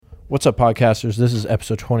What's up, podcasters? This is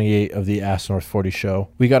episode 28 of the Ask North 40 show.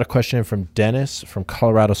 We got a question in from Dennis from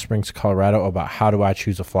Colorado Springs, Colorado about how do I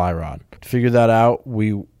choose a fly rod. To figure that out,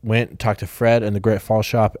 we went and talked to Fred in the Great Fall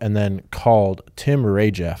Shop and then called Tim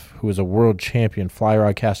Rajeff, who is a world champion fly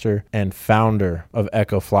rod caster and founder of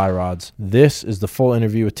Echo Fly Rods. This is the full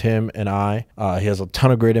interview with Tim and I. He has a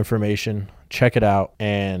ton of great information. Check it out,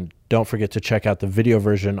 and don't forget to check out the video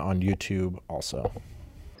version on YouTube also.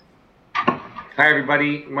 Hi,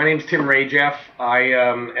 everybody. My name is Tim Rajeff. I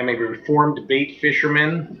am a reformed bait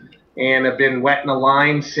fisherman and have been wetting a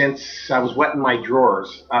line since I was wetting my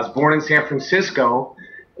drawers. I was born in San Francisco,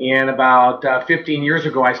 and about 15 years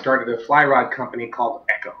ago, I started a fly rod company called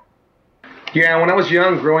Echo. Yeah, when I was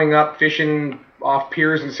young, growing up fishing off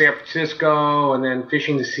piers in San Francisco and then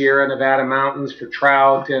fishing the Sierra Nevada mountains for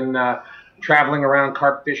trout and traveling around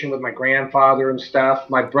carp fishing with my grandfather and stuff,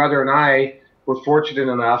 my brother and I were fortunate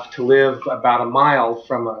enough to live about a mile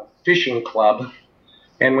from a fishing club.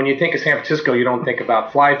 And when you think of San Francisco, you don't think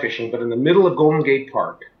about fly fishing, but in the middle of Golden Gate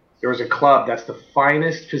Park, there was a club that's the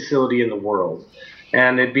finest facility in the world.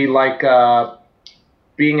 And it'd be like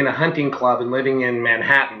being in a hunting club and living in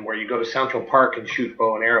Manhattan, where you go to Central Park and shoot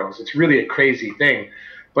bow and arrows. It's really a crazy thing.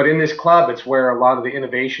 But in this club, it's where a lot of the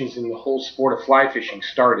innovations in the whole sport of fly fishing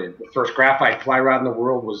started. The first graphite fly rod in the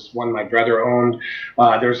world was one my brother owned.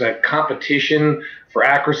 There's a competition for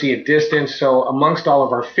accuracy at distance. So amongst all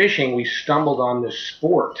of our fishing, we stumbled on this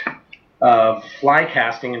sport of fly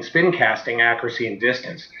casting and spin casting accuracy and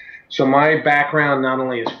distance. So my background not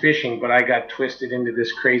only is fishing, but I got twisted into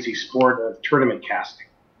this crazy sport of tournament casting.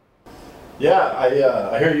 Yeah,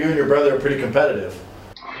 I hear you and your brother are pretty competitive.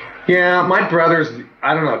 Yeah, my brother's,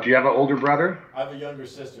 I don't know, do you have an older brother? I have a younger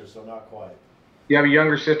sister, so not quite. You have a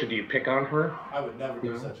younger sister, do you pick on her? I would never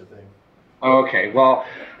do such a thing. Okay, well,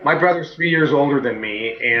 my brother's 3 years older than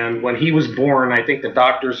me, and when he was born, I think the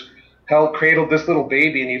doctors cradled this little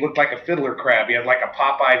baby, and he looked like a fiddler crab. He had like a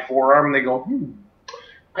Popeye forearm, and they go,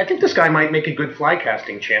 I think this guy might make a good fly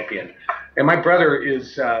casting champion. And my brother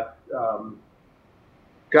is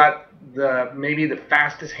got maybe the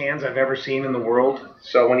fastest hands I've ever seen in the world.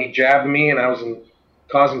 So when he jabbed me and I was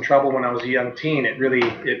causing trouble when I was a young teen,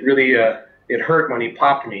 it hurt when he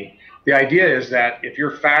popped me. The idea is that if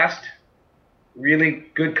you're fast, really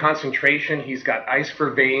good concentration, he's got ice for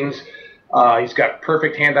veins, he's got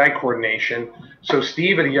perfect hand-eye coordination. So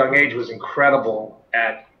Steve at a young age was incredible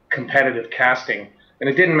at competitive casting. And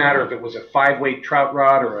it didn't matter if it was a 5-weight trout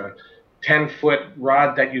rod or a 10-foot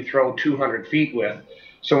rod that you throw 200 feet with.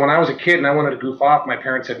 So when I was a kid and I wanted to goof off, my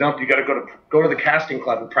parents said, "Nope, you got to go to the casting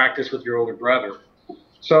club and practice with your older brother."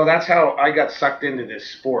 So that's how I got sucked into this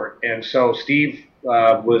sport. And so Steve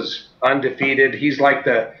was undefeated. He's like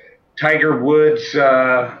the Tiger Woods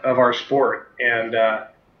of our sport. And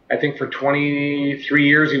I think for 23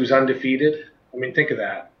 years he was undefeated. I mean, think of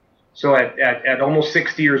that. So at almost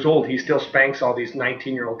 60 years old, he still spanks all these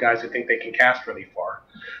 19-year-old guys that think they can cast really far.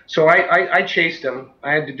 So I chased him.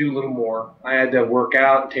 I had to do a little more. I had to work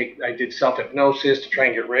out and I did self-hypnosis to try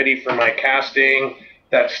and get ready for my casting.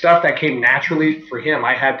 That stuff that came naturally for him,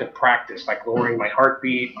 I had to practice, like lowering my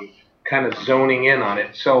heartbeat and kind of zoning in on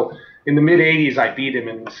it. So in the mid-'80s, I beat him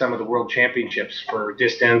in some of the world championships for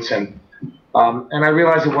distance, and I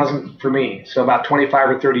realized it wasn't for me. So about 25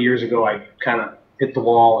 or 30 years ago, I kind of hit the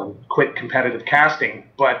wall and quit competitive casting,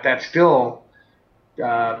 but that still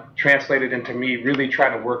translated into me really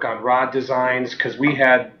trying to work on rod designs, because we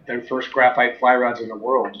had the first graphite fly rods in the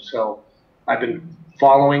world. So I've been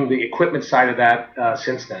following the equipment side of that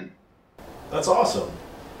since then. That's awesome.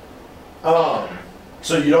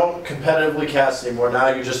 So you don't competitively cast anymore, now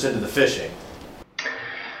you're just into the fishing.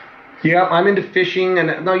 Yeah, I'm into fishing,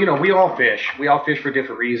 and no, we all fish. We all fish for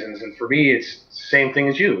different reasons, and for me, it's the same thing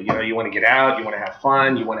as you. You want to get out, you want to have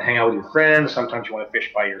fun, you want to hang out with your friends. Sometimes you want to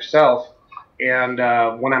fish by yourself. And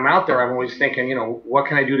when I'm out there, I'm always thinking, what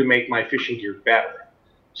can I do to make my fishing gear better?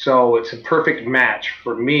 So it's a perfect match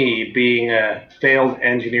for me, being a failed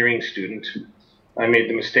engineering student. I made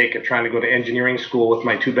the mistake of trying to go to engineering school with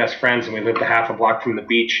my two best friends, and we lived a half a block from the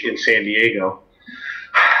beach in San Diego.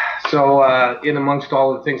 So in amongst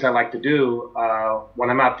all the things I like to do,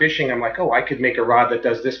 when I'm out fishing, I'm like, oh, I could make a rod that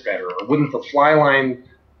does this better. Or wouldn't the fly line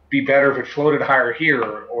be better if it floated higher here?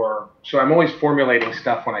 Or so I'm always formulating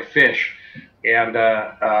stuff when I fish. And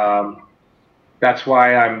that's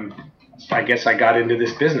why I guess I got into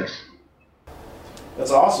this business.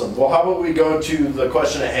 That's awesome. Well, how about we go to the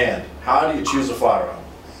question at hand? How do you choose a fly rod?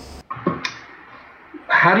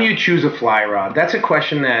 How do you choose a fly rod? That's a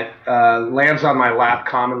question that lands on my lap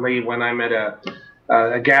commonly when I'm at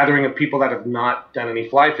a gathering of people that have not done any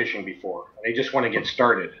fly fishing before. They just want to get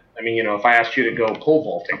started. I mean, if I asked you to go pole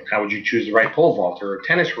vaulting, how would you choose the right pole vault or a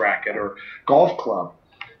tennis racket or golf club?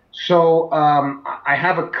 So I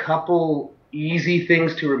have a couple easy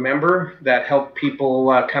things to remember that help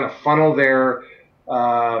people kind of funnel their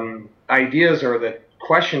ideas or the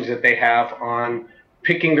questions that they have on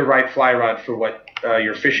picking the right fly rod for what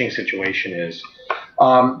your fishing situation is.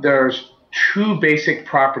 There's two basic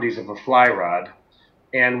properties of a fly rod,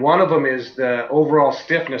 and one of them is the overall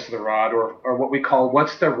stiffness of the rod, or what we call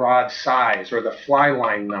what's the rod size or the fly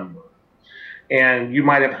line number. And you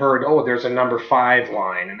might have heard, oh, there's a number 5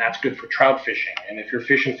 line, and that's good for trout fishing. And if you're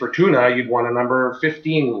fishing for tuna, you'd want a number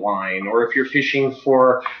 15 line. Or if you're fishing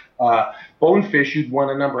for bonefish, you'd want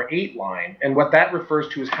a number 8 line. And what that refers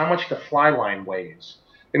to is how much the fly line weighs.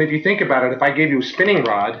 And if you think about it, if I gave you a spinning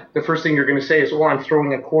rod, the first thing you're going to say is, oh, I'm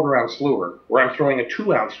throwing a 1/4 ounce lure, or I'm throwing a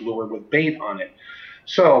 2 ounce lure with bait on it.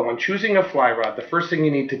 So when choosing a fly rod, the first thing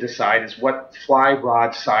you need to decide is what fly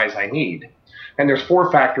rod size I need. And there's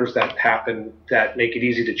 4 factors that happen that make it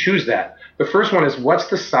easy to choose that. The first one is, what's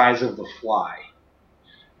the size of the fly?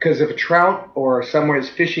 Because if a trout or someone is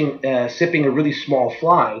fishing, sipping a really small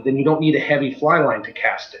fly, then you don't need a heavy fly line to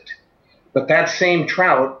cast it. But that same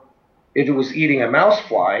trout, if it was eating a mouse,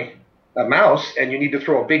 and you need to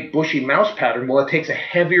throw a big bushy mouse pattern, well, it takes a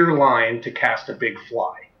heavier line to cast a big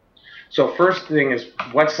fly. So first thing is,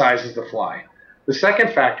 what size is the fly? The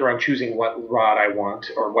second factor on choosing what rod I want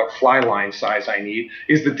or what fly line size I need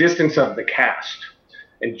is the distance of the cast.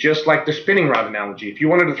 And just like the spinning rod analogy, if you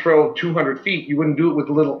wanted to throw 200 feet, you wouldn't do it with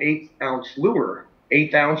a little 8 ounce lure,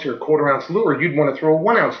 1/8 ounce or 1/4 ounce lure. You'd want to throw a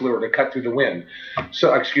 1 ounce lure to cut through the wind.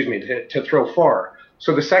 So, to throw far.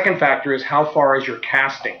 So the second factor is, how far is your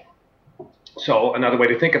casting? So another way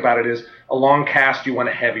to think about it is, a long cast, you want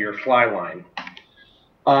a heavier fly line.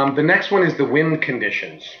 The next one is the wind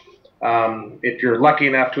conditions. If you're lucky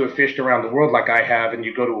enough to have fished around the world like I have, and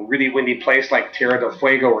you go to a really windy place like Tierra del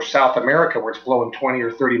Fuego or South America where it's blowing 20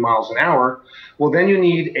 or 30 miles an hour, well, then you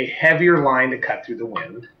need a heavier line to cut through the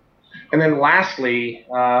wind. And then lastly,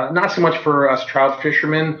 not so much for us trout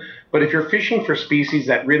fishermen, but if you're fishing for species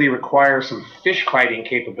that really require some fish fighting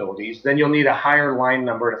capabilities, then you'll need a higher line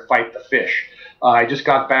number to fight the fish. I just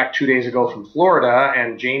got back 2 days ago from Florida,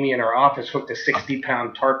 and Jamie in our office hooked a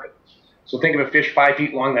 60-pound tarpon. So think of a fish 5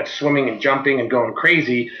 feet long that's swimming and jumping and going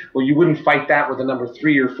crazy. Well, you wouldn't fight that with a number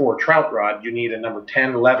 3 or 4 trout rod. You need a number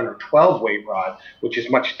 10, 11, or 12 weight rod, which is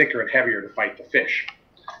much thicker and heavier to fight the fish.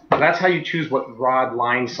 So that's how you choose what rod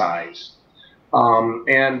line size.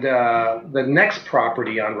 The next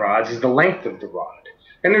property on rods is the length of the rod.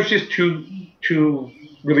 And there's just two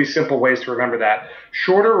really simple ways to remember that.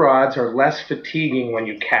 Shorter rods are less fatiguing when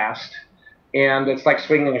you cast, and it's like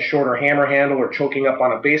swinging a shorter hammer handle or choking up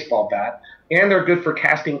on a baseball bat. And they're good for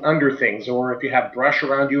casting under things, or if you have brush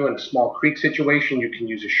around you in a small creek situation, you can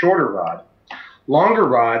use a shorter rod. Longer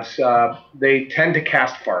rods, they tend to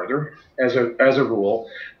cast farther as a rule.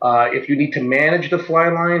 If you need to manage the fly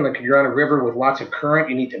line, like if you're on a river with lots of current,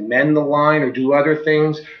 you need to mend the line or do other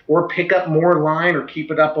things, or pick up more line or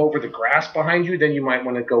keep it up over the grass behind you, then you might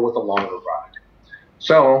want to go with a longer rod.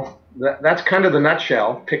 So that's kind of the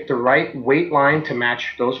nutshell. Pick the right weight line to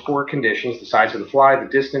match those 4 conditions: the size of the fly, the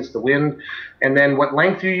distance, the wind, and then what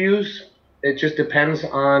length you use. It just depends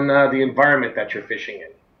on the environment that you're fishing in.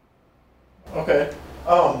 Okay.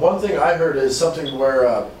 One thing I heard is something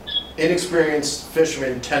where inexperienced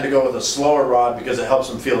fishermen tend to go with a slower rod because it helps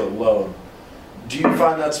them feel the load. Do you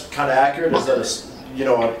find that's kind of accurate? Is that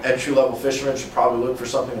an entry-level fisherman should probably look for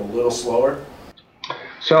something a little slower?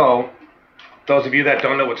 So, those of you that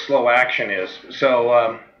don't know what slow action is,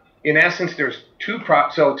 so in essence, there's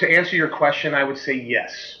so to answer your question, I would say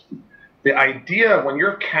yes. The idea when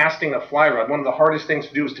you're casting a fly rod, one of the hardest things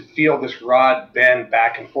to do is to feel this rod bend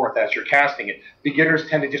back and forth as you're casting it. Beginners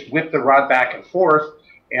tend to just whip the rod back and forth,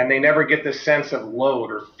 and they never get this sense of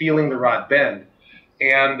load or feeling the rod bend.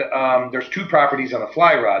 And there's 2 properties on a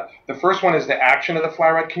fly rod. The first one is the action of the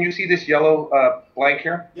fly rod. Can you see this yellow blank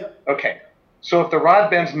here? Yep. Okay. So if the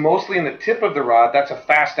rod bends mostly in the tip of the rod, that's a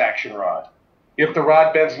fast action rod. If the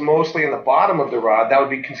rod bends mostly in the bottom of the rod, that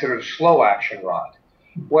would be considered a slow action rod.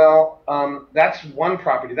 Well, that's one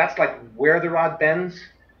property. That's like where the rod bends.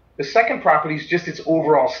 The second property is just its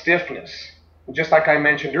overall stiffness. Just like I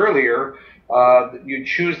mentioned earlier, you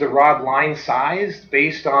choose the rod line size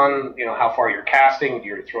based on how far you're casting, if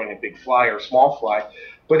you're throwing a big fly or a small fly.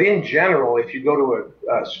 But in general, if you go to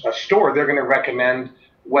a store, they're going to recommend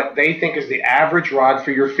what they think is the average rod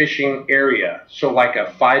for your fishing area. So like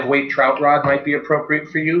a 5-weight trout rod might be appropriate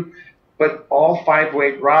for you, but all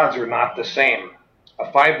 5-weight rods are not the same.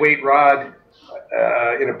 A 5-weight rod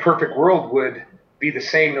in a perfect world would be the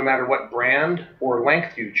same no matter what brand or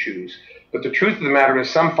length you choose. But the truth of the matter is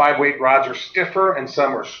some 5-weight rods are stiffer and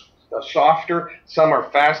some are softer, some are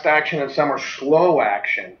fast action and some are slow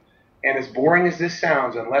action. And as boring as this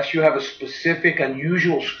sounds, unless you have a specific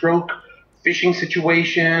unusual stroke fishing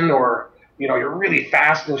situation, or you're really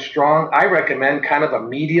fast and strong, I recommend kind of a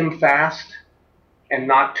medium fast and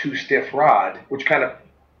not too stiff rod, which kind of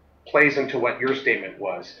plays into what your statement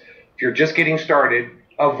was. If you're just getting started,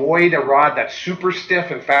 avoid a rod that's super stiff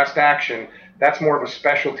and fast action. That's more of a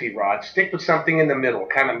specialty rod. Stick with something in the middle,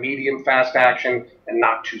 kind of medium fast action and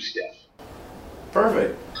not too stiff.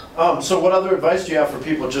 Perfect. So what other advice do you have for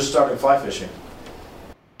people just starting fly fishing?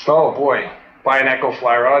 Oh boy, buy an Echo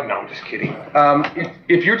fly rod? No, I'm just kidding.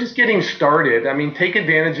 If you're just getting started, I mean, take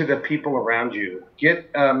advantage of the people around you. Get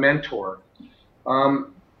a mentor.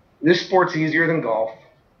 This sport's easier than golf.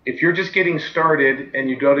 If you're just getting started and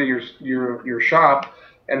you go to your shop,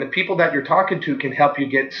 and the people that you're talking to can help you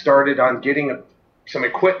get started on getting some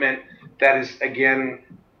equipment that is, again,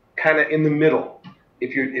 kind of in the middle.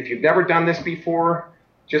 If you've never done this before,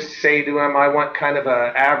 just say to them, I want kind of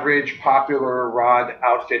an average popular rod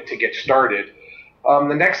outfit to get started.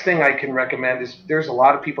 The next thing I can recommend is there's a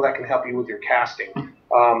lot of people that can help you with your casting.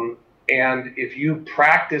 And if you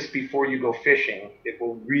practice before you go fishing, it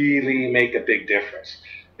will really make a big difference.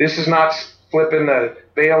 This is not flipping the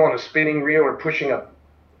bail on a spinning reel or pushing a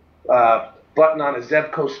button on a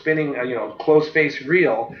Zebco spinning, closed face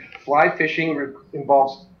reel. Fly fishing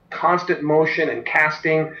involves constant motion and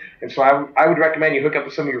casting, and so I would recommend you hook up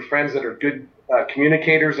with some of your friends that are good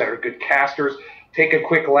communicators, that are good casters. Take a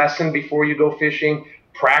quick lesson before you go fishing.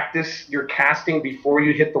 Practice your casting before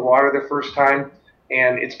you hit the water the first time,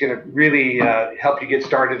 and it's going to really help you get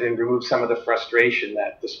started and remove some of the frustration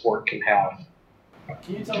that the sport can have.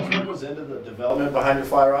 Can you tell us what goes into the development behind your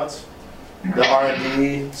fly rods? The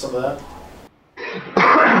R&D, some of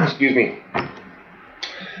that? Excuse me.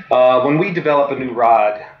 When we develop a new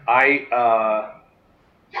rod, I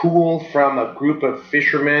pool from a group of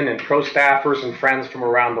fishermen and pro staffers and friends from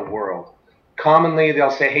around the world. Commonly,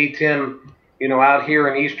 they'll say, hey, Tim, out here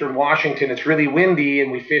in eastern Washington, it's really windy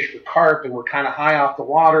and we fish for carp and we're kind of high off the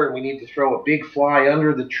water and we need to throw a big fly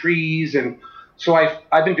under the trees. And so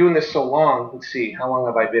I've been doing this so long. Let's see, how long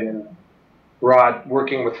have I been in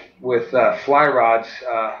working with fly rods?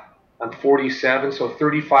 I'm 47, so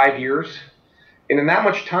 35 years. And in that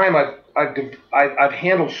much time, I've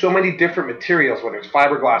handled so many different materials, whether it's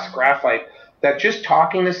fiberglass, graphite, that just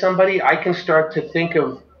talking to somebody, I can start to think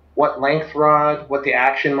of what length rod, what the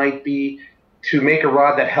action might be, to make a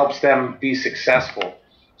rod that helps them be successful.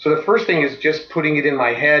 So the first thing is just putting it in my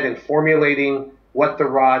head and formulating what the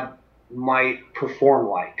rod might perform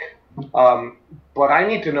like. But I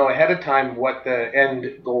need to know ahead of time what the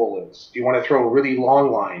end goal is. Do you want to throw a really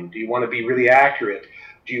long line? Do you want to be really accurate?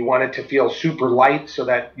 Do you want it to feel super light so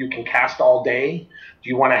that you can cast all day? Do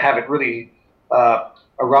you want to have it really a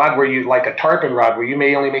rod where you, like a tarpon rod, where you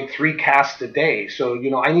may only make 3 casts a day? So,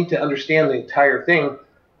 I need to understand the entire thing.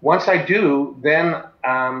 Once I do, then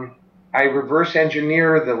I reverse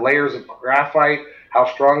engineer the layers of graphite,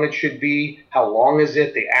 how strong it should be, how long is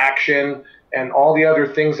it, the action, and all the other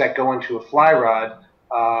things that go into a fly rod.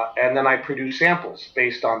 And then I produce samples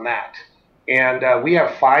based on that. And we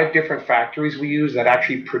have 5 different factories we use that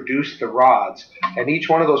actually produce the rods. And each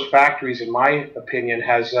one of those factories, in my opinion,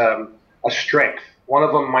 has a strength. One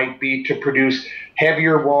of them might be to produce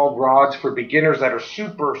heavier walled rods for beginners that are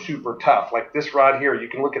super, super tough. Like this rod here, you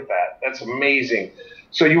can look at that. That's amazing.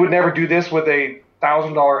 So you would never do this with a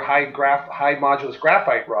 $1,000 high modulus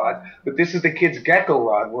graphite rod, but this is the kid's gecko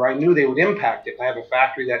rod where I knew they would impact it. I have a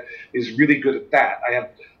factory that is really good at that.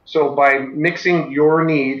 So by mixing your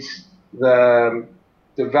needs, the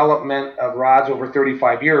development of rods over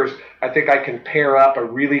 35 years, I think I can pair up a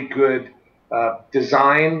really good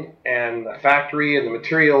design and a factory and the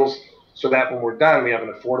materials so that when we're done, we have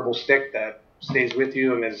an affordable stick that stays with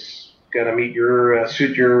you and is going to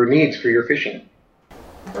suit your needs for your fishing.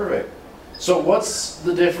 Perfect. So what's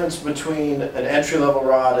the difference between an entry-level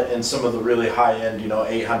rod and some of the really high-end,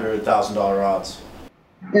 $800, $1,000 rods?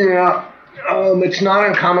 Yeah, it's not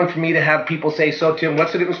uncommon for me to have people say, so Tim,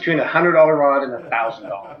 what's the difference between a $100 rod and a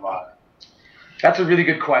 $1,000 rod? That's a really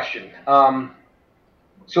good question.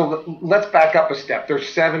 So let's back up a step. There's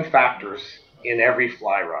 7 factors in every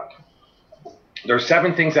fly rod. There are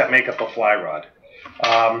 7 things that make up a fly rod.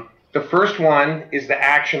 The first one is the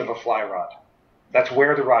action of a fly rod. That's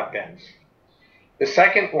where the rod bends. The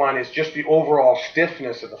second one is just the overall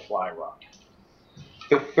stiffness of the fly rod.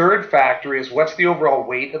 The third factor is what's the overall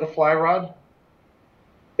weight of the fly rod.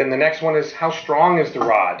 Then the next one is how strong is the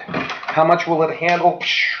rod? How much will it handle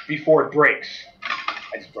before it breaks?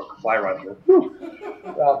 I just broke a fly rod here.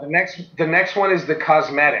 The next one is the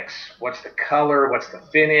cosmetics. What's the color? What's the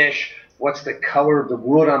finish? What's the color of the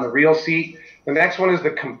wood on the reel seat? The next one is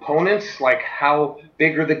the components, like how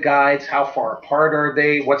big are the guides? How far apart are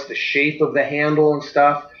they? What's the shape of the handle and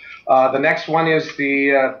stuff? The next one is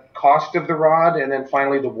the cost of the rod, and then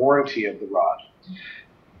finally the warranty of the rod.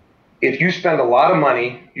 If you spend a lot of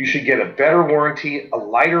money, you should get a better warranty, a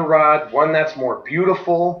lighter rod, one that's more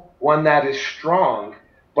beautiful, one that is strong.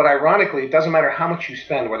 But ironically, it doesn't matter how much you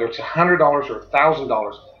spend, whether it's $100 or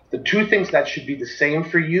 $1,000. The two things that should be the same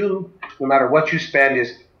for you, no matter what you spend,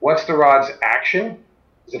 is what's the rod's action?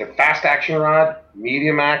 Is it a fast action rod,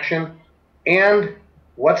 medium action? And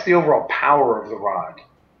what's the overall power of the rod?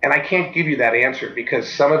 And I can't give you that answer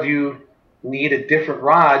because some of you need a different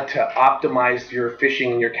rod to optimize your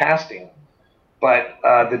fishing and your casting. But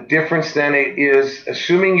the difference then is,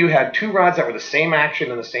 assuming you had two rods that were the same action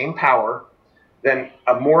and the same power, then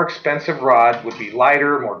a more expensive rod would be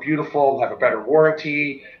lighter, more beautiful, have a better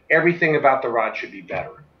warranty. Everything about the rod should be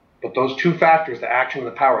better. But those two factors, the action and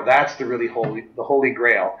the power, that's the really holy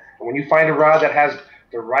grail. And when you find a rod that has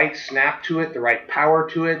the right snap to it, the right power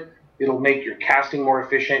to it, it'll make your casting more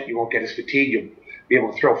efficient. You won't get as fatigued. You'll be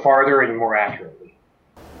able to throw farther and more accurately.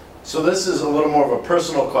 So this is a little more of a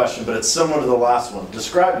personal question, but it's similar to the last one.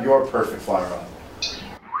 Describe your perfect fly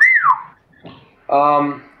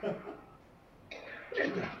rod.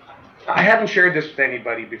 I haven't shared this with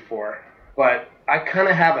anybody before, but I kind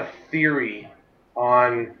of have a theory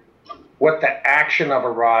on what the action of a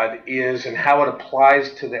rod is and how it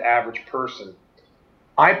applies to the average person.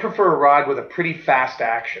 I prefer a rod with a pretty fast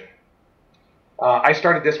action. I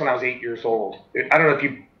started this when I was 8 years old. I don't know if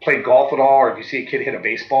you play golf at all, or if you see a kid hit a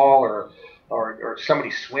baseball, or somebody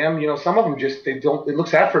swim. You know, some of them just, it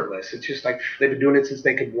looks effortless. It's just like they've been doing it since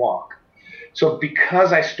they could walk. So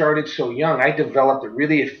because I started so young, I developed a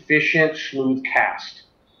really efficient, smooth cast.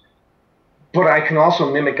 But I can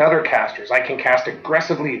also mimic other casters. I can cast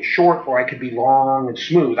aggressively and short, or I could be long and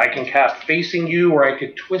smooth. I can cast facing you, or I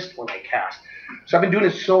could twist when I cast. So I've been doing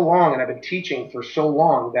it so long, and I've been teaching for so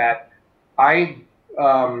long that I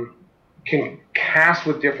can cast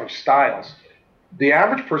with different styles. The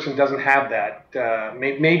average person doesn't have that,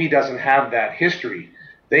 maybe doesn't have that history.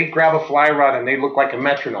 They grab a fly rod and they look like a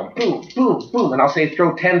metronome. Boom, boom, boom. And I'll say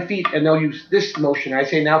throw 10 feet and they'll use this motion. I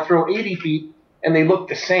say now throw 80 feet and they look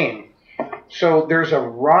the same. So there's a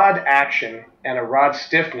rod action and a rod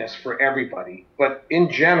stiffness for everybody. But in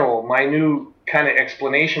general, my new kind of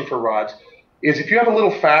explanation for rods is if you have a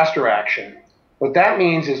little faster action, what that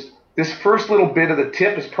means is this first little bit of the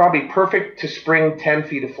tip is probably perfect to spring 10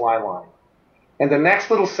 feet of fly line. And the next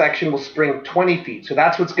little section will spring 20 feet. So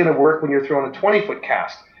that's what's going to work when you're throwing a 20-foot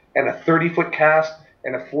cast and a 30-foot cast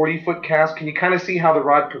and a 40-foot cast. Can you kind of see how the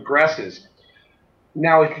rod progresses?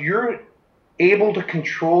 Now, if you're able to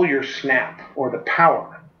control your snap or the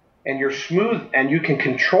power and you're smooth and you can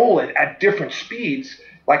control it at different speeds,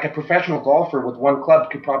 like a professional golfer with one club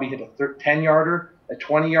could probably hit a 10-yarder, a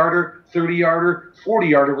 20-yarder, 30-yarder,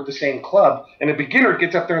 40-yarder with the same club. And a beginner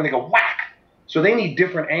gets up there and they go whack. So they need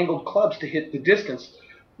different angled clubs to hit the distance.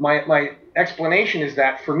 My explanation is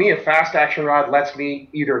that for me, a fast action rod lets me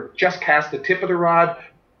either just cast the tip of the rod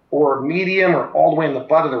or medium or all the way in the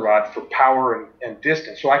butt of the rod for power and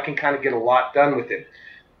distance. So I can kind of get a lot done with it.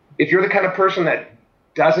 If you're the kind of person that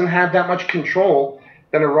doesn't have that much control,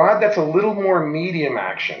 then a rod that's a little more medium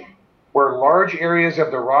action, where large areas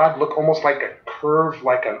of the rod look almost like a curve,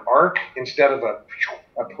 like an arc, instead of a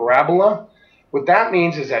parabola. What that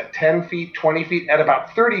means is at 10 feet, 20 feet, at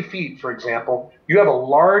about 30 feet, for example, you have a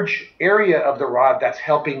large area of the rod that's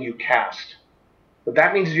helping you cast. What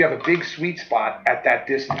that means is you have a big sweet spot at that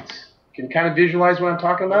distance. Can you kind of visualize what I'm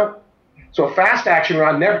talking about? So a fast action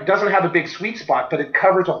rod doesn't have a big sweet spot, but it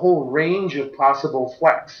covers a whole range of possible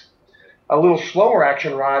flex. A little slower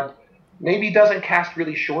action rod maybe doesn't cast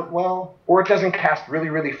really short well, or it doesn't cast really,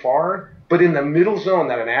 really far, but in the middle zone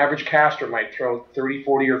that an average caster might throw 30,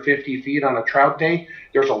 40, or 50 feet on a trout day,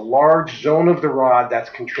 there's a large zone of the rod that's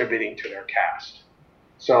contributing to their cast.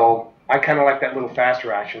 So I kind of like that little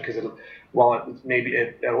faster action because it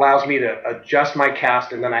allows me to adjust my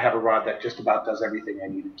cast, and then I have a rod that just about does everything I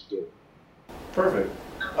need it to do. Perfect.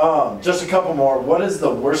 Just a couple more. What is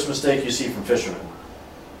the worst mistake you see from fishermen?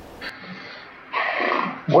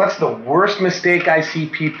 What's the worst mistake I see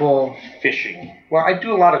people fishing? Well, I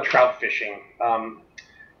do a lot of trout fishing,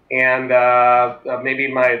 and maybe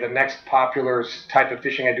the next popular type of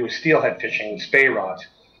fishing I do is steelhead fishing, spey rods.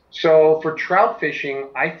 So for trout fishing,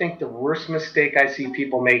 I think the worst mistake I see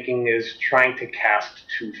people making is trying to cast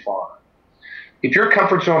too far. If your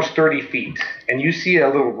comfort zone is 30 feet and you see a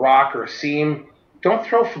little rock or a seam don't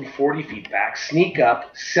throw from 40 feet back. Sneak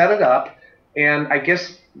up, set it up, and I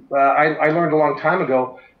guess I learned a long time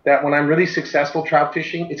ago that when I'm really successful trout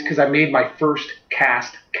fishing, it's because I made my first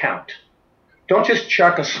cast count. Don't just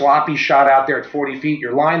chuck a sloppy shot out there at 40 feet.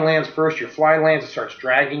 Your line lands first, your fly lands, it starts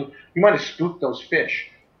dragging. You might have spooked those fish.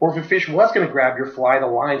 Or if a fish was going to grab your fly, the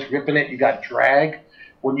line's ripping it, you got drag.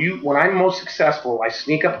 When I'm most successful, I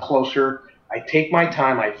sneak up closer, I take my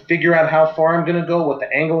time, I figure out how far I'm going to go, what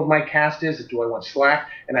the angle of my cast is, do I want slack,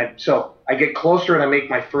 and so I get closer and I make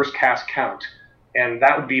my first cast count. And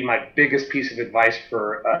that would be my biggest piece of advice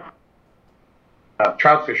for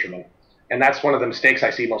trout fishermen. And that's one of the mistakes I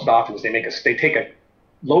see most often is they take a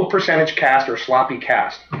low percentage cast or sloppy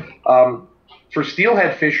cast. For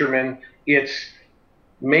steelhead fishermen, it's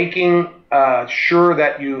making sure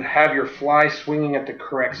that you have your fly swinging at the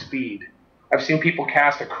correct speed. I've seen people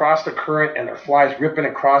cast across the current and their fly's ripping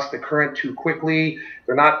across the current too quickly.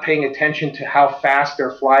 They're not paying attention to how fast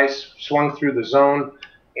their flies swung through the zone.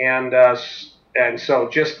 And so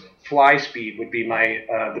just fly speed would be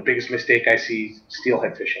the biggest mistake I see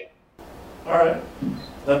steelhead fishing. All right.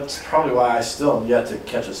 That's probably why I still am yet to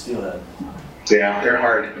catch a steelhead. Yeah, they're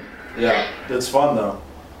hard. Yeah, it's fun though.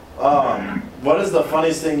 What is the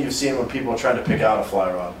funniest thing you've seen when people are trying to pick out a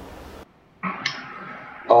fly rod?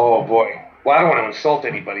 Oh boy. Well, I don't want to insult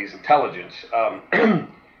anybody's intelligence,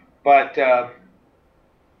 but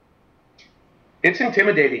it's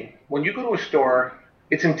intimidating. When you go to a store,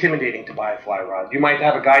 it's intimidating to buy a fly rod. You might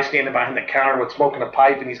have a guy standing behind the counter with smoking a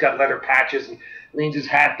pipe, and he's got leather patches and leans his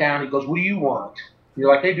hat down. He goes, "What do you want?" And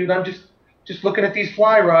you're like, "Hey, dude, I'm just looking at these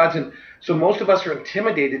fly rods." And so most of us are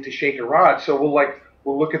intimidated to shake a rod. So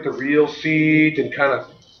we'll look at the reel seat and kind of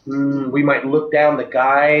we might look down the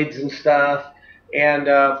guides and stuff. And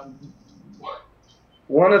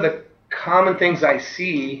one of the common things I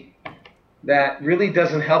see that really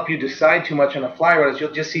doesn't help you decide too much on a fly rod is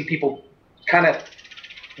you'll just see people kind of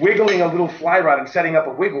wiggling a little fly rod and setting up a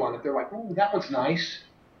wiggle on it. They're like, "Oh, that one's nice."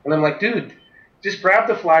 And I'm like, dude, just grab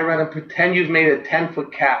the fly rod and pretend you've made a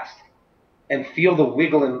 10-foot cast and feel the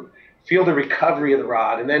wiggle and feel the recovery of the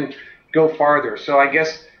rod and then go farther. So I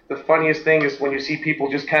guess the funniest thing is when you see people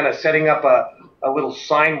just kind of setting up a little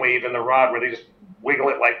sine wave in the rod where they just wiggle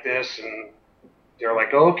it like this and they're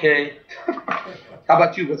like, "Okay." How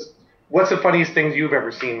about you? What's the funniest things you've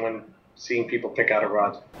ever seen when seeing people pick out a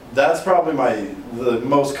rod? That's probably the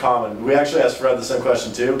most common. We actually asked Fred the same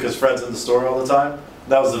question too, because Fred's in the store all the time.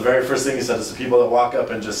 That was the very first thing he said, is the people that walk up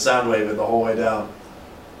and just sound wave it the whole way down.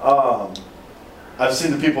 I've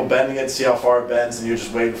seen the people bending it, see how far it bends, and you're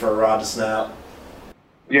just waiting for a rod to snap.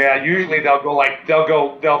 Yeah, usually they'll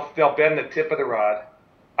bend the tip of the rod.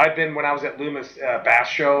 I've been, when I was at Loomis Bass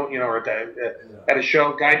Show, or at a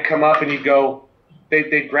show, guy'd come up and he'd go,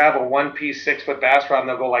 they'd grab a one-piece 6-foot bass rod and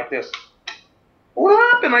they'll go like this. "What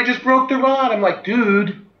happened? I just broke the rod." I'm like,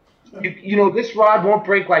 dude, this rod won't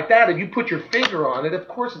break like that. If you put your finger on it, of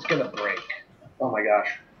course it's going to break. Oh my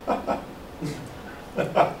gosh.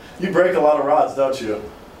 You break a lot of rods, don't you?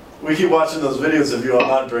 We keep watching those videos of you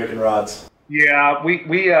online breaking rods. Yeah, we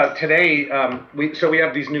today, we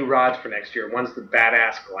have these new rods for next year. One's the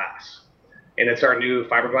Badass Glass, and it's our new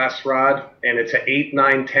fiberglass rod, and it's an 8,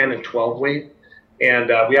 9, 10, and 12 weight,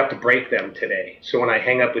 and we have to break them today. So when I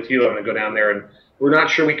hang up with you, I'm going to go down there, and we're not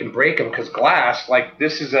sure we can break them because glass, like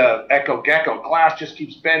this is a Echo Gecko, glass just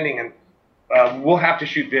keeps bending, and we'll have to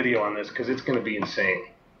shoot video on this because it's going to be insane.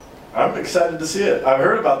 I'm excited to see it. I've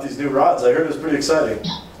heard about these new rods. I heard it's pretty exciting.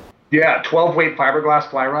 Yeah, 12 weight fiberglass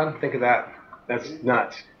fly rod. Think of that. That's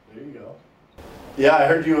nuts. There you go. Yeah, I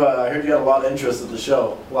heard you had a lot of interest at the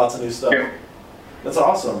show. Lots of new stuff. Yeah. That's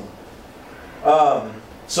awesome.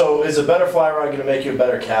 So is a better fly rod going to make you a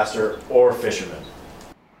better caster or fisherman?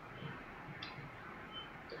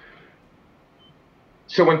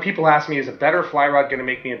 So when people ask me, is a better fly rod going to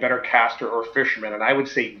make me a better caster or fisherman? And I would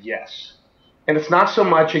say yes. And it's not so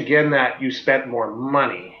much, again, that you spent more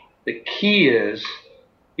money. The key is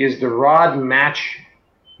the rod match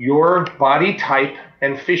your body type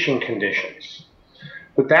and fishing conditions.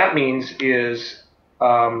 What that means is,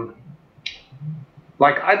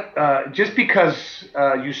 just because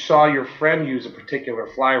you saw your friend use a particular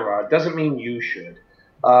fly rod doesn't mean you should.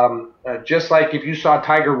 Just like if you saw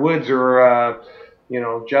Tiger Woods or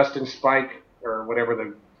Justin Spike or whatever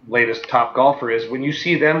the latest top golfer is, when you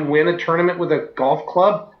see them win a tournament with a golf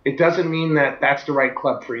club, it doesn't mean that that's the right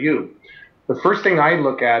club for you. The first thing I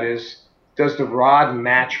look at is, does the rod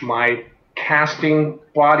match my casting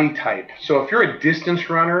body type? So if you're a distance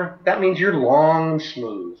runner, that means you're long and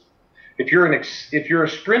smooth. If you're a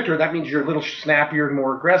sprinter, that means you're a little snappier and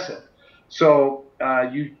more aggressive. So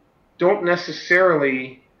you don't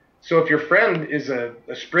necessarily So if your friend is a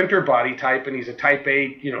sprinter body type and he's a type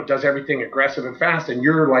A, does everything aggressive and fast, and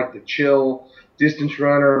you're like the chill distance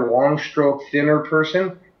runner, long stroke, thinner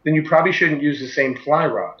person, then you probably shouldn't use the same fly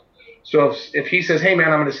rod. So if he says, hey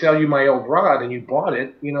man, I'm going to sell you my old rod, and you bought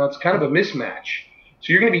it, it's kind of a mismatch.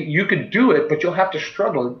 So you could do it, but you'll have to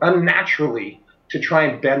struggle unnaturally to try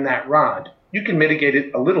and bend that rod. You can mitigate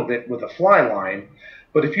it a little bit with a fly line,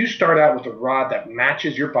 but if you start out with a rod that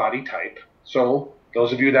matches your body type, so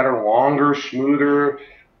those of you that are longer, smoother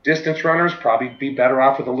distance runners probably be better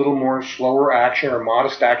off with a little more slower action or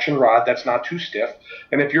modest action rod that's not too stiff.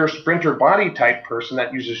 And if you're a sprinter body type person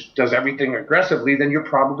that does everything aggressively, then you're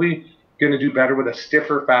probably going to do better with a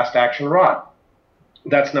stiffer fast action rod.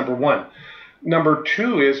 That's number one. Number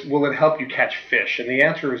two is, will it help you catch fish? And the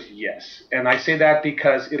answer is yes. And I say that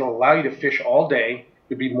because it'll allow you to fish all day.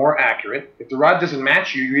 You'll be more accurate. If the rod doesn't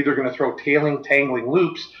match you, you're either going to throw tailing, tangling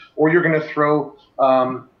loops, or you're going to throw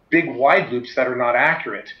big wide loops that are not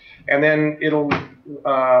accurate. And then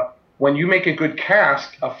when you make a good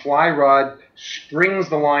cast, a fly rod springs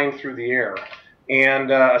the line through the air.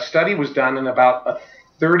 And a study was done, and about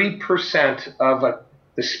 30% of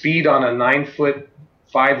the speed on a 9-foot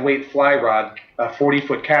 5-weight fly rod, a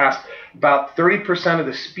 40-foot cast, about 30% of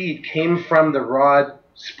the speed came from the rod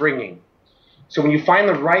springing. So when you find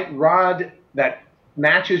the right rod that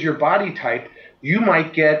matches your body type, you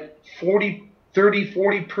might get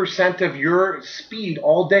 40% of your speed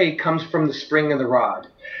all day comes from the spring of the rod.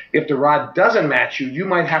 If the rod doesn't match you, you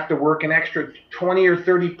might have to work an extra 20 or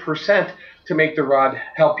 30% to make the rod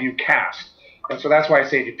help you cast. And so that's why I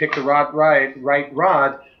say if you pick the right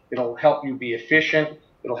rod, it'll help you be efficient.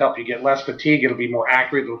 It'll help you get less fatigue. It'll be more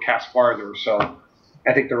accurate. It'll cast farther. So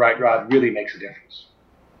I think the right rod really makes a difference.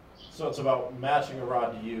 So it's about matching a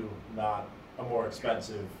rod to you, not a more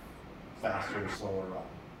expensive, faster, slower rod.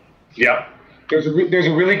 Yeah. There's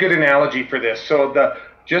a really good analogy for this. So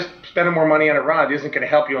just spending more money on a rod isn't going to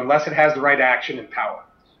help you unless it has the right action and power.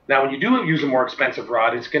 Now, when you do use a more expensive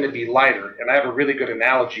rod, it's going to be lighter, and I have a really good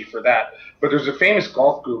analogy for that. But there's a famous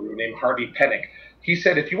golf guru named Harvey Penick. He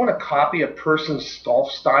said, if you want to copy a person's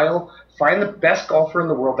golf style, find the best golfer in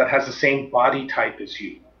the world that has the same body type as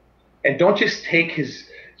you. And don't just take his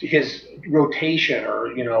rotation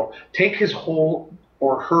or, take his whole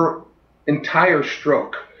or her entire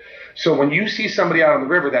stroke. So when you see somebody out on the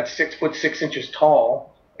river that's 6 foot 6 inches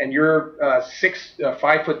tall, and you're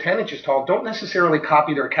 5 foot 10 inches tall, don't necessarily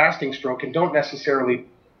copy their casting stroke and don't necessarily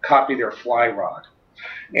copy their fly rod.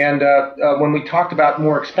 And when we talked about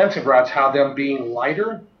more expensive rods, how them being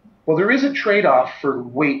lighter, well, there is a trade-off for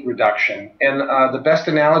weight reduction. And the best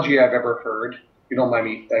analogy I've ever heard, you don't mind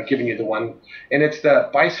me giving you the one, and it's the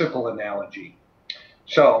bicycle analogy.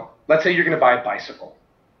 So let's say you're going to buy a bicycle,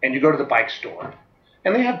 and you go to the bike store.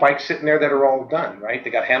 And they have bikes sitting there that are all done, right? They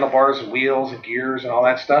got handlebars and wheels and gears and all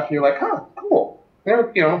that stuff. And you're like, huh, cool. They're,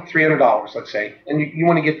 $300, let's say. And you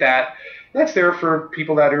want to get that. That's there for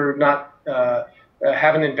people that are not,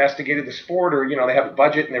 haven't investigated the sport, or, they have a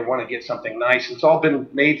budget and they want to get something nice. It's all been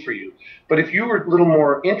made for you. But if you were a little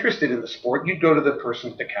more interested in the sport, you'd go to the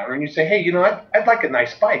person at the counter and you say, hey, I'd like a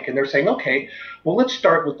nice bike. And they're saying, okay, well, let's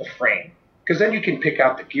start with the frame. Because then you can pick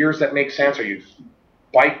out the gears that make sense. Are you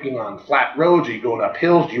biking on flat roads? Are you going up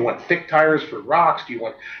hills? Do you want thick tires for rocks? Do you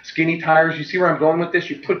want skinny tires? You see where I'm going with this?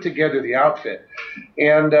 You put together the outfit.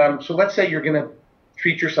 And so let's say you're going to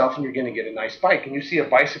treat yourself and you're going to get a nice bike. And you see a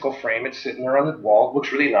bicycle frame. It's sitting there on the wall. It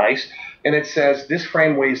looks really nice. And it says, this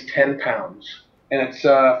frame weighs 10 pounds. And it's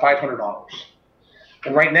 $500.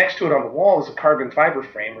 And right next to it on the wall is a carbon fiber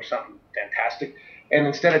frame or something fantastic. And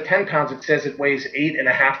instead of 10 pounds, it says it weighs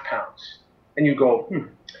 8.5 pounds. And you go,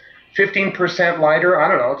 15% lighter, I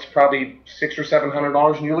don't know, it's probably $600 or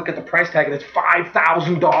 $700, and you look at the price tag and it's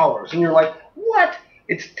 $5,000, and you're like, what?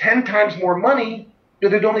 It's 10 times more money,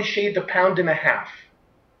 but it only shaved 1.5 pounds.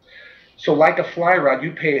 So like a fly rod,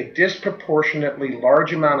 you pay a disproportionately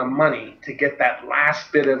large amount of money to get that last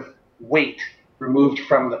bit of weight removed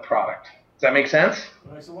from the product. Does that make sense?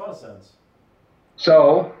 That makes a lot of sense.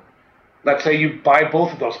 So let's say you buy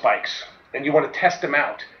both of those bikes and you want to test them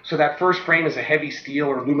out. So that first frame is a heavy steel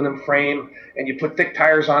or aluminum frame, and you put thick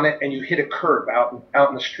tires on it, and you hit a curb out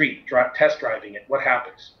in the street, test driving it. What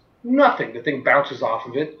happens? Nothing. The thing bounces off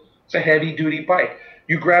of it. It's a heavy-duty bike.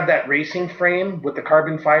 You grab that racing frame with the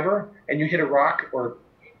carbon fiber, and you hit a rock or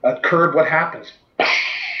a curb. What happens?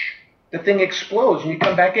 The thing explodes, and you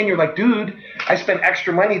come back in. You're like, dude, I spent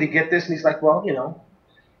extra money to get this. And he's like, well,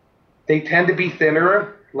 they tend to be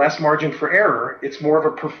thinner, less margin for error. It's more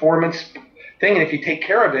of a performance thing, and if you take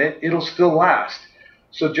care of it, it'll still last.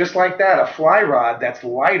 So just like that, a fly rod that's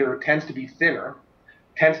lighter tends to be thinner.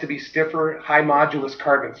 tends to be stiffer, high modulus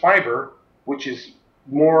carbon fiber, which is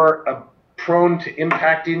more prone to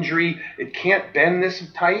impact injury. It can't bend this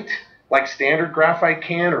tight like standard graphite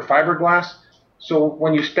can or fiberglass. So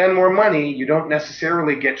when you spend more money, you don't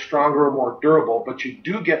necessarily get stronger or more durable, but you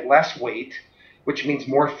do get less weight, which means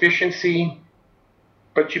more efficiency,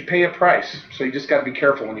 but you pay a price. So you just got to be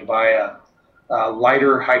careful when you buy a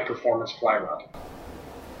lighter, high-performance fly rod.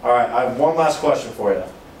 All right, I have one last question for you.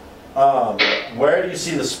 Where do you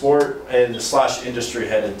see the sport and / industry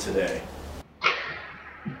headed today?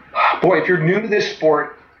 Boy, if you're new to this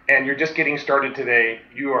sport and you're just getting started today,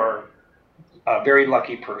 you are a very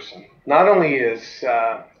lucky person. Not only is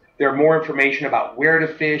there more information about where to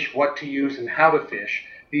fish, what to use, and how to fish,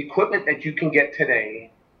 the equipment that you can get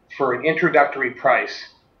today for an introductory price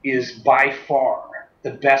is by far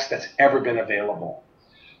the best that's ever been available.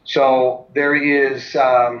 So there is,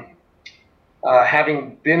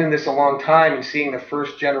 having been in this a long time and seeing the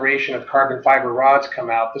first generation of carbon fiber rods come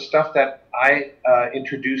out, the stuff that I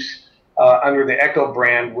introduce under the Echo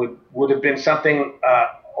brand would have been something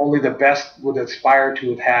only the best would aspire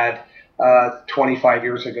to have had 25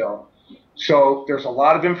 years ago. So there's a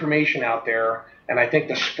lot of information out there, and I think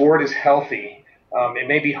the sport is healthy. It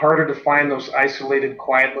may be harder to find those isolated,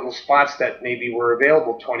 quiet little spots that maybe were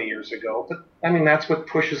available 20 years ago, but I mean, that's what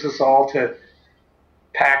pushes us all to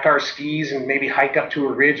pack our skis and maybe hike up to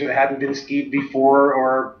a ridge that hadn't been skied before,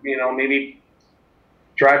 or, you know, maybe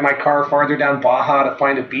drive my car farther down Baja to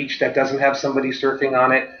find a beach that doesn't have somebody surfing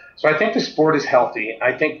on it. So I think the sport is healthy.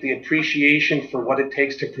 I think the appreciation for what it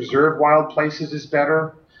takes to preserve wild places is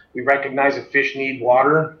better. We recognize that fish need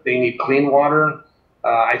water. They need clean water.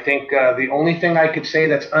 I think the only thing I could say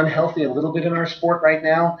that's unhealthy a little bit in our sport right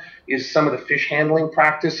now is some of the fish handling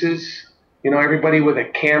practices. You know, everybody with a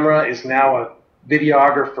camera is now a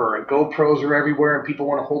videographer, and GoPros are everywhere, and people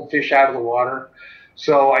want to hold fish out of the water.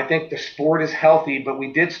 So I think the sport is healthy, but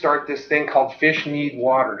we did start this thing called Fish Need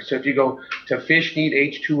Water. So if you go to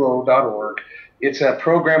fishneedh2o.org, it's a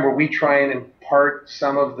program where we try and impart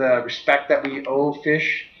some of the respect that we owe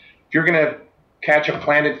fish. If you're going to catch a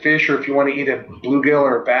planted fish, or if you want to eat a bluegill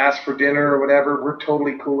or a bass for dinner or whatever, we're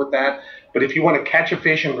totally cool with that. But if you want to catch a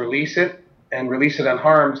fish and release it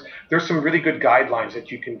unharmed, there's some really good guidelines that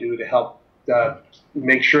you can do to help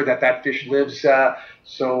make sure that that fish lives,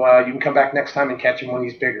 so you can come back next time and catch him when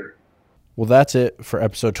he's bigger. Well, that's it for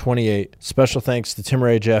episode 28. Special thanks to Tim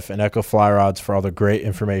Ray, Jeff, and Echo Fly Rods for all the great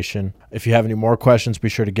information. If you have any more questions, be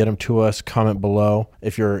sure to get them to us. Comment below.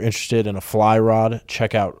 If you're interested in a fly rod,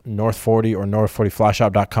 check out North 40 or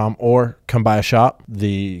north40flyshop.com, or come by a shop.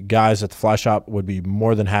 The guys at the fly shop would be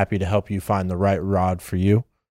more than happy to help you find the right rod for you.